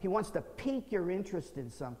else. He wants to pique your interest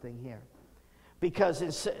in something here. Because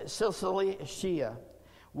in Cilicia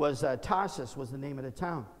was Tarsus was the name of the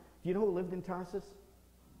town. Do you know who lived in Tarsus?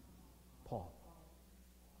 Paul,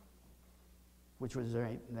 which was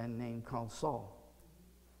then named called Saul.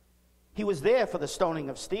 He was there for the stoning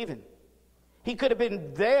of Stephen. He could have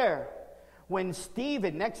been there when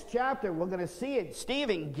Stephen, next chapter, we're going to see it,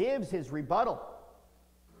 Stephen gives his rebuttal.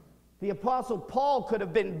 The Apostle Paul could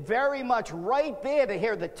have been very much right there to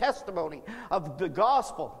hear the testimony of the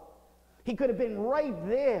gospel. He could have been right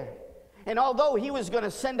there. And although he was going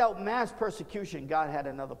to send out mass persecution, God had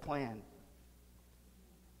another plan.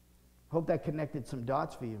 Hope that connected some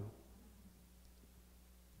dots for you.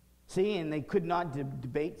 See, and they could not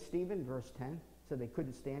debate Stephen, verse 10, so they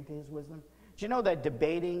couldn't stand to his wisdom. Do you know that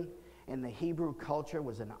debating in the Hebrew culture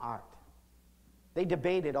was an art? They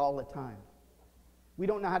debated all the time. We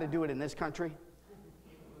don't know how to do it in this country,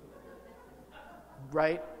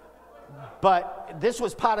 right? But this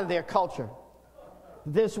was part of their culture.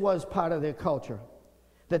 This was part of their culture,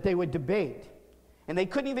 that they would debate. And they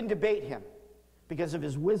couldn't even debate him because of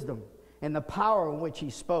his wisdom and the power in which he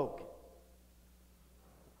spoke.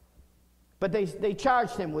 But they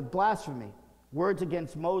charged him with blasphemy, words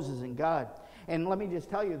against Moses and God. And let me just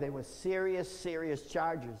tell you, they were serious, serious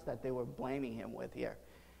charges that they were blaming him with here.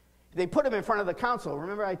 They put him in front of the council.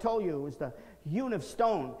 Remember I told you it was the hewn of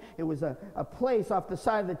stone. It was a place off the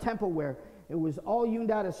side of the temple where it was all hewn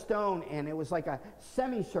out of stone, and it was like a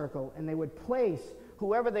semicircle, and they would place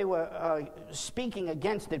whoever they were speaking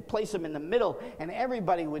against it, place them in the middle, and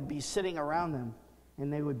everybody would be sitting around them,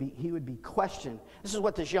 and he would be questioned. This is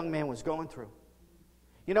what this young man was going through.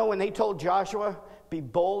 You know, when they told Joshua, be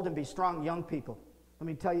bold and be strong, young people, let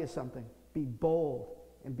me tell you something. Be bold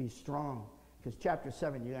and be strong. Because chapter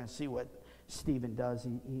 7, you're going to see what Stephen does.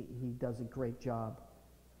 He does a great job.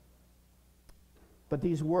 But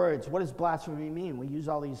these words, what does blasphemy mean? We use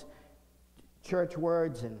all these church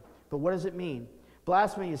words, but what does it mean?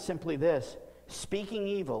 Blasphemy is simply this: speaking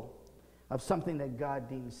evil of something that God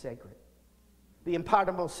deems sacred. The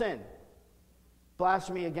unpardonable sin.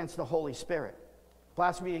 Blasphemy against the Holy Spirit.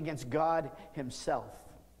 Blasphemy against God himself.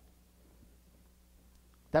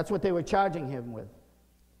 That's what they were charging him with.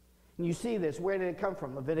 And you see this. Where did it come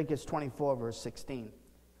from? Leviticus 24, verse 16.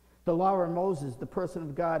 The law of Moses, the person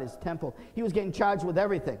of God, his temple. He was getting charged with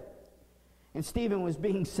everything. And Stephen was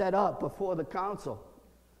being set up before the council.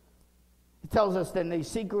 It tells us that they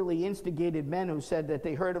secretly instigated men who said that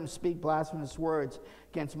they heard him speak blasphemous words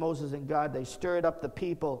against Moses and God. They stirred up the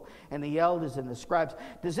people and the elders and the scribes.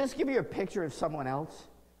 Does this give you a picture of someone else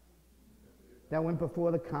that went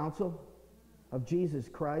before the council of Jesus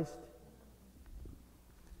Christ?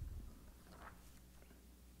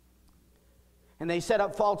 And they set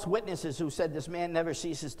up false witnesses who said this man never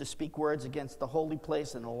ceases to speak words against the holy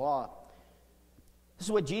place and the law. This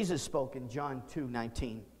is what Jesus spoke in John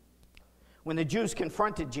 2:19. When the Jews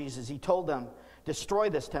confronted Jesus, he told them, destroy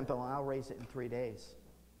this temple and I'll raise it in 3 days.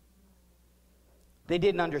 They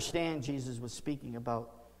didn't understand Jesus was speaking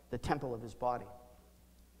about the temple of his body.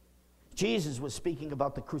 Jesus was speaking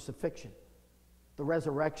about the crucifixion, the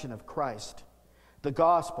resurrection of Christ, the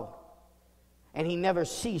gospel. And he never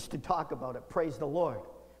ceased to talk about it. Praise the Lord.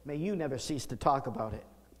 May you never cease to talk about it.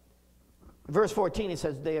 Verse 14, he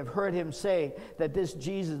says, they have heard him say that this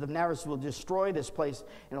Jesus of Nazareth will destroy this place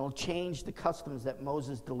and will change the customs that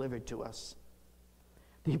Moses delivered to us.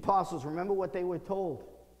 The apostles, remember what they were told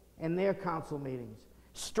in their council meetings.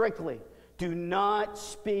 Strictly, do not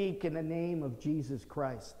speak in the name of Jesus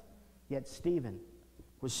Christ. Yet Stephen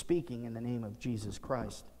was speaking in the name of Jesus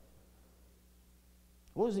Christ.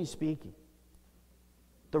 What was he speaking?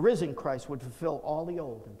 The risen Christ would fulfill all the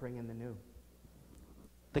old and bring in the new.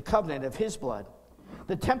 The covenant of his blood.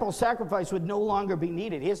 The temple sacrifice would no longer be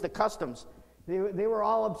needed. Here's the customs. They were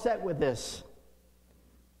all upset with this.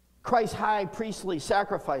 Christ's high priestly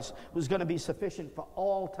sacrifice was going to be sufficient for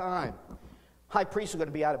all time. High priests were going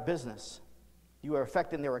to be out of business. You were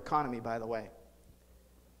affecting their economy, by the way.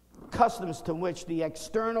 Customs to which the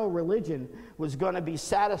external religion was going to be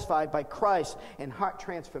satisfied by Christ and heart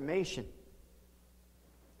transformation.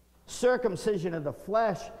 Circumcision of the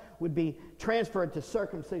flesh would be transferred to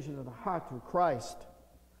circumcision of the heart through Christ.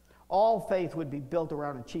 All faith would be built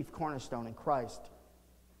around a chief cornerstone in Christ.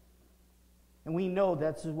 And we know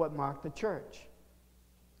that's what marked the church.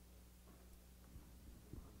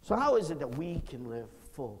 So how is it that we can live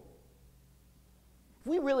full? If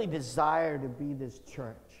we really desire to be this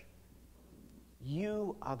church,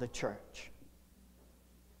 you are the church.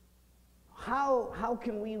 How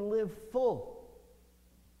can we live full?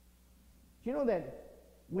 Do you know that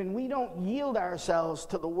when we don't yield ourselves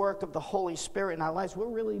to the work of the Holy Spirit in our lives, we're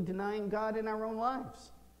really denying God in our own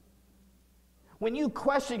lives? When you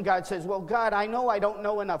question God, says, well, God, I know I don't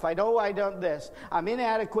know enough. I know I don't this. I'm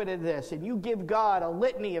inadequate at this. And you give God a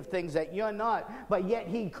litany of things that you're not, but yet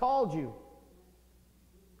he called you.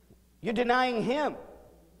 You're denying him.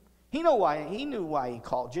 He knew why he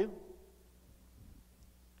called you.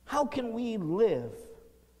 How can we live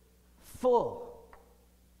full?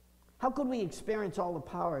 How could we experience all the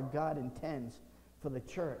power God intends for the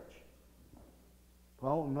church?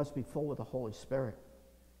 Well, we must be full with the Holy Spirit.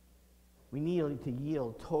 We need to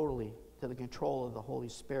yield totally to the control of the Holy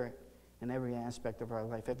Spirit in every aspect of our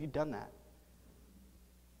life. Have you done that?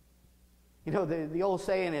 You know, the old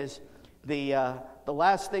saying is, the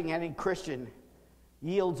last thing any Christian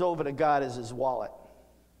yields over to God is his wallet.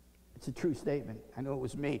 It's a true statement. I know it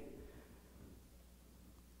was me.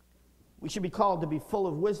 We should be called to be full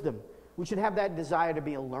of wisdom. We should have that desire to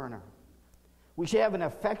be a learner. We should have an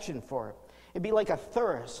affection for it. It'd be like a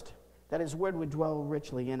thirst that his word would dwell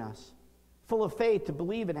richly in us. Full of faith to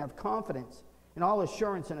believe and have confidence and all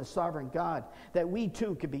assurance in a sovereign God, that we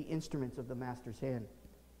too could be instruments of the Master's hand.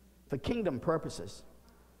 for kingdom purposes,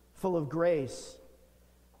 full of grace,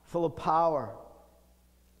 full of power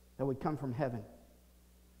that would come from heaven.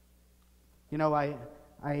 You know, I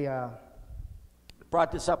brought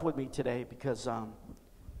this up with me today because I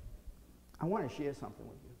want to share something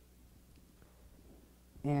with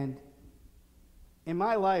you. And in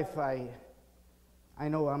my life, I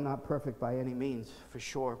know I'm not perfect by any means, for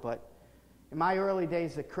sure, but in my early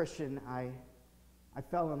days as a Christian, I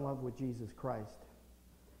fell in love with Jesus Christ.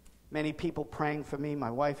 Many people praying for me.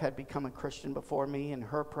 My wife had become a Christian before me, and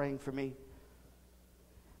her praying for me.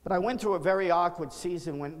 But I went through a very awkward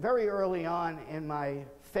season when very early on in my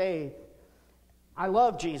faith, I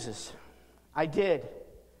loved Jesus. I did.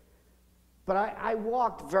 But I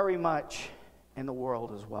walked very much in the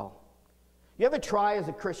world as well. You ever try as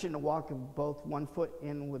a Christian to walk both one foot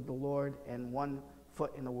in with the Lord and one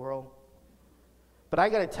foot in the world? But I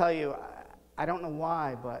got to tell you, I don't know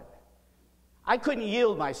why, but I couldn't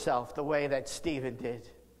yield myself the way that Stephen did.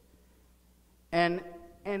 And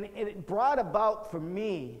it brought about for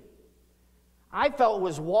me, I felt it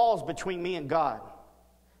was walls between me and God.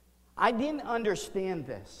 I didn't understand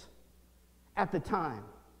this at the time.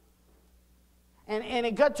 And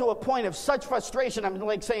it got to a point of such frustration, I'm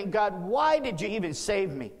like saying, God, why did you even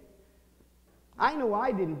save me? I knew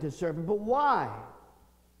I didn't deserve it, but why?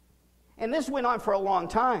 And this went on for a long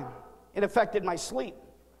time. It affected my sleep.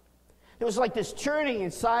 There was like this churning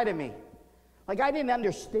inside of me. Like I didn't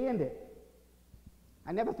understand it.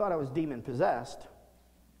 I never thought I was demon-possessed.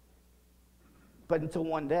 But until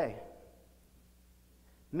one day,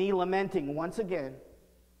 me lamenting once again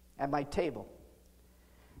at my table.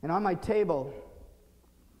 And on my table,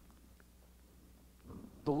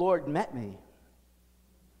 the Lord met me.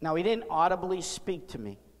 Now, he didn't audibly speak to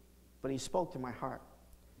me, but he spoke to my heart.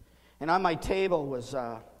 And on my table was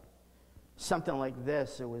something like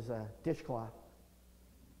this. It was a dishcloth.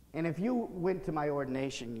 And if you went to my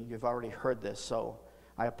ordination, you've already heard this, so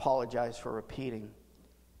I apologize for repeating.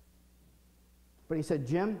 But he said,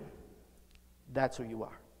 Jim, that's who you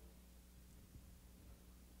are.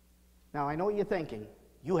 Now, I know what you're thinking.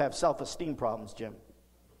 You have self-esteem problems, Jim.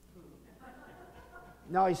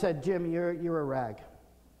 No, he said, Jim, you're a rag.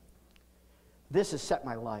 This has set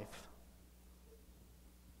my life.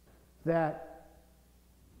 That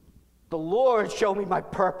the Lord showed me my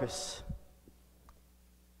purpose.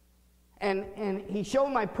 And he showed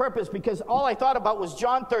my purpose because all I thought about was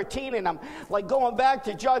John 13, and I'm like going back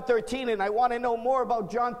to John 13, and I want to know more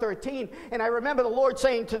about John 13. And I remember the Lord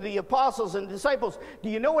saying to the apostles and disciples, do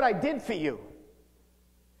you know what I did for you?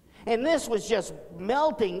 And this was just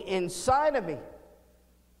melting inside of me.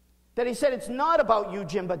 That he said, it's not about you,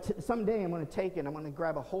 Jim, but someday I'm going to take it, I'm going to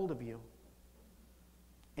grab a hold of you.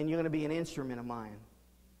 And you're going to be an instrument of mine.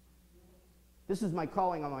 This is my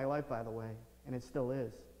calling on my life, by the way, and it still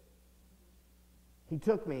is. He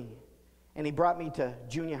took me, and he brought me to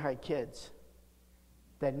junior high kids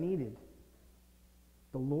that needed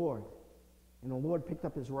the Lord. And the Lord picked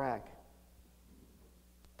up his rag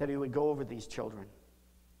that he would go over these children.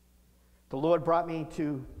 The Lord brought me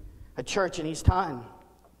to a church in East Taunton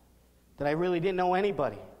that I really didn't know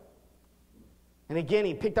anybody. And again,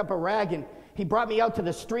 he picked up a rag, and he brought me out to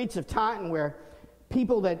the streets of Taunton where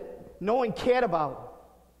people that no one cared about,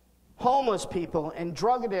 homeless people and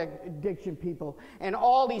drug addiction people and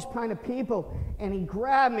all these kind of people. And he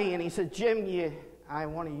grabbed me and he said, Jim, I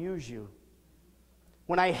want to use you.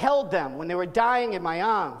 When I held them, when they were dying in my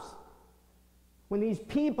arms, when these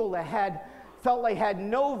people that felt they had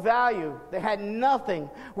no value, they had nothing,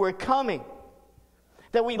 were coming,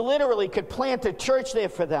 that we literally could plant a church there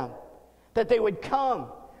for them, that they would come.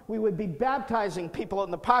 We would be baptizing people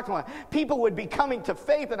in the parking lot. People would be coming to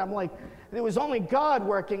faith, and I'm like, there was only God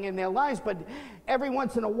working in their lives, but every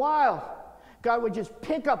once in a while, God would just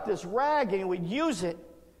pick up this rag and he would use it.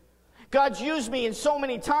 God's used me in so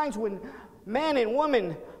many times when man and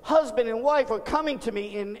woman, husband and wife were coming to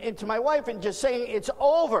me and to my wife and just saying, it's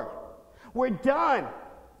over. We're done.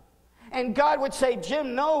 And God would say,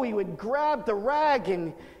 Jim, no. He would grab the rag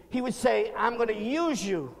and he would say, I'm going to use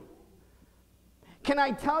you. Can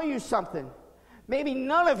I tell you something? Maybe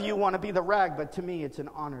none of you want to be the rag, but to me it's an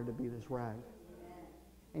honor to be this rag.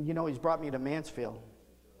 And you know, he's brought me to Mansfield.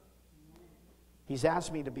 He's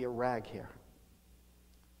asked me to be a rag here,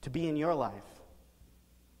 to be in your life,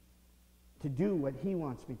 to do what he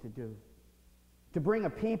wants me to do, to bring a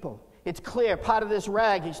people. It's clear, part of this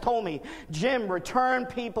rag, he's told me, Jim, return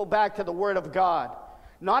people back to the Word of God,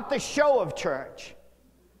 not the show of church.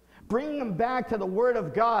 Bring them back to the Word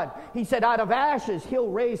of God. He said, out of ashes, he'll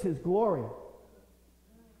raise his glory.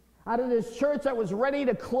 Out of this church that was ready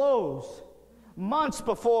to close months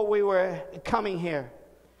before we were coming here,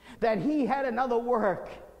 that he had another work.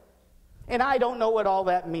 And I don't know what all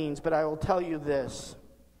that means, but I will tell you this.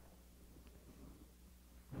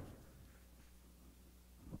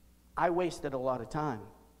 I wasted a lot of time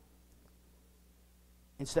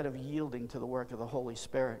instead of yielding to the work of the Holy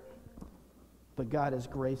Spirit. But God is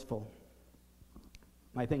graceful.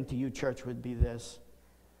 My thing to you, church, would be this.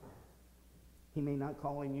 He may not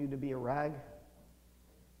calling you to be a rag,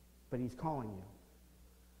 but he's calling you.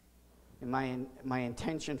 And my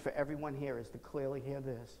intention for everyone here is to clearly hear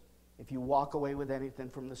this. If you walk away with anything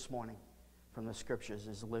from this morning, from the scriptures,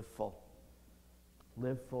 is live full.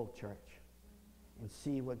 Live full, church. And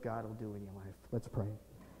see what God will do in your life. Let's pray.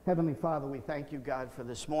 Heavenly Father, we thank you, God, for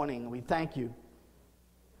this morning. We thank you,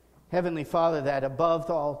 Heavenly Father, that above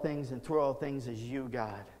all things and through all things is you,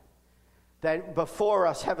 God. That before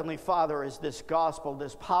us, Heavenly Father, is this gospel,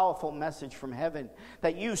 this powerful message from heaven,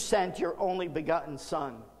 that you sent your only begotten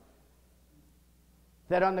Son.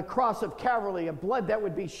 That on the cross of Calvary, a blood that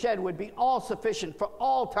would be shed would be all sufficient for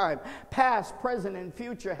all time, past, present, and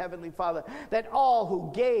future, Heavenly Father. That all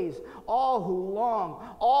who gaze, all who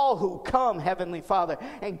long, all who come, Heavenly Father,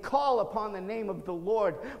 and call upon the name of the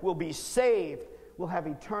Lord will be saved, will have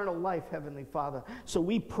eternal life, Heavenly Father. So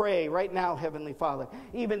we pray right now, Heavenly Father,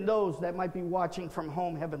 even those that might be watching from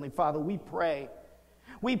home, Heavenly Father, we pray.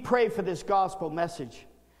 We pray for this gospel message.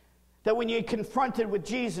 That when you're confronted with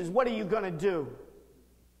Jesus, what are you going to do?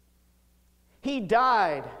 He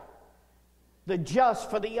died, the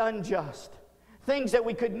just for the unjust. Things that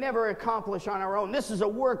we could never accomplish on our own. This is a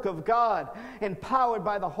work of God, empowered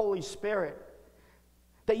by the Holy Spirit.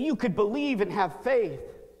 That you could believe and have faith.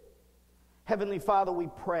 Heavenly Father, we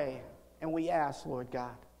pray and we ask, Lord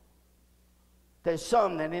God. There's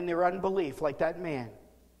some that in their unbelief, like that man,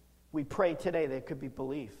 we pray today there could be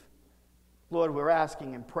belief. Lord, we're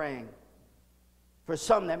asking and praying for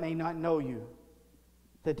some that may not know you,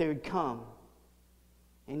 that they would come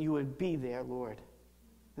and you would be there, Lord,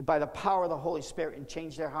 and by the power of the Holy Spirit, and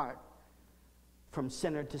change their heart from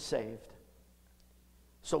sinner to saved.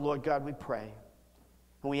 So, Lord God, we pray,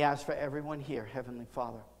 and we ask for everyone here, Heavenly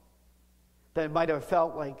Father, that might have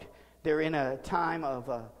felt like they're in a time of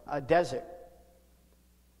a desert.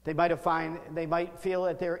 They might feel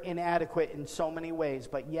that they're inadequate in so many ways,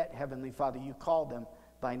 but yet, Heavenly Father, you called them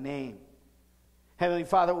by name. Heavenly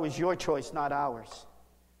Father, it was your choice, not ours.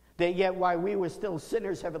 That yet while we were still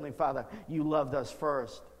sinners, Heavenly Father, you loved us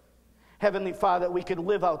first. Heavenly Father, we could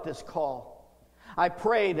live out this call. I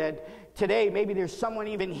pray that today maybe there's someone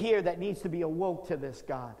even here that needs to be awoke to this,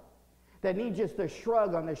 God. That needs just a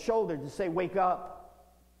shrug on the shoulder to say, wake up,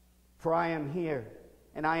 for I am here,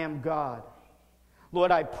 and I am God.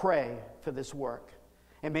 Lord, I pray for this work,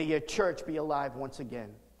 and may your church be alive once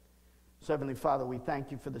again. So, Heavenly Father, we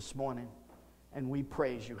thank you for this morning, and we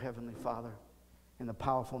praise you, Heavenly Father, in the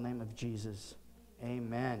powerful name of Jesus.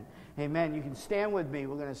 Amen. Amen. You can stand with me.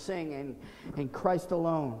 We're going to sing in Christ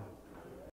alone.